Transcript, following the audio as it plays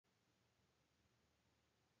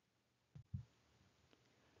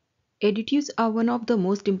Additives are one of the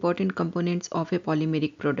most important components of a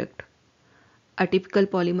polymeric product. A typical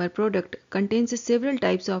polymer product contains several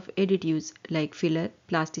types of additives like filler,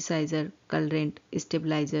 plasticizer, colorant,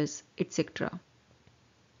 stabilizers, etc.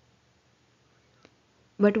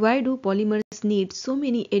 But why do polymers need so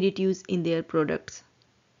many additives in their products?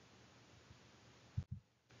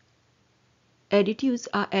 Additives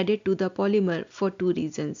are added to the polymer for two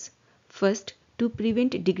reasons. First, to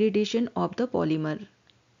prevent degradation of the polymer.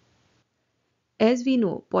 As we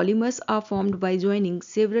know, polymers are formed by joining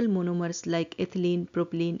several monomers like ethylene,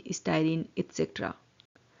 propylene, styrene, etc.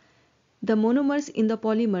 The monomers in the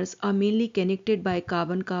polymers are mainly connected by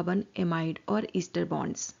carbon-carbon, amide or ester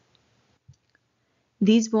bonds.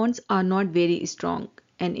 These bonds are not very strong,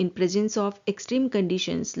 and in presence of extreme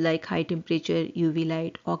conditions like high temperature, UV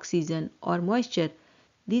light, oxygen or moisture,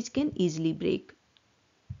 these can easily break.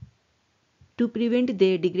 To prevent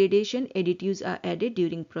their degradation, additives are added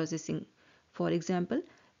during processing. For example,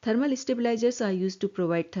 thermal stabilizers are used to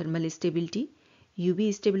provide thermal stability.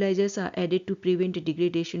 UV stabilizers are added to prevent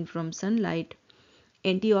degradation from sunlight.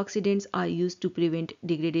 Antioxidants are used to prevent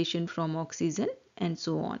degradation from oxygen, and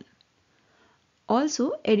so on.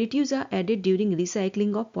 Also, additives are added during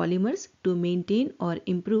recycling of polymers to maintain or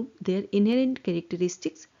improve their inherent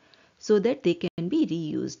characteristics so that they can be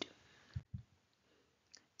reused.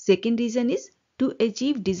 Second reason is to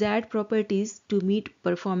achieve desired properties to meet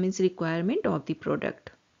performance requirement of the product.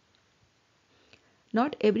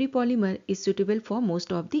 Not every polymer is suitable for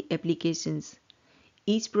most of the applications.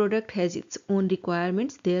 Each product has its own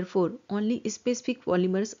requirements, therefore only specific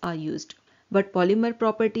polymers are used. But polymer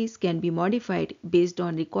properties can be modified based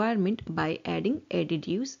on requirement by adding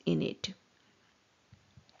additives in it.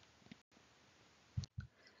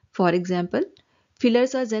 For example,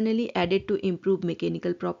 fillers are generally added to improve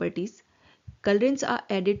mechanical properties. Colorants are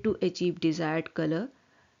added to achieve desired color.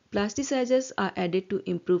 Plasticizers are added to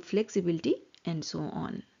improve flexibility, and so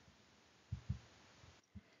on.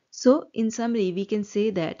 So, in summary, we can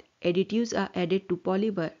say that additives are added to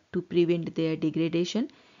polymer to prevent their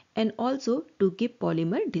degradation and also to give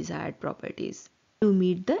polymer desired properties to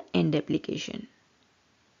meet the end application.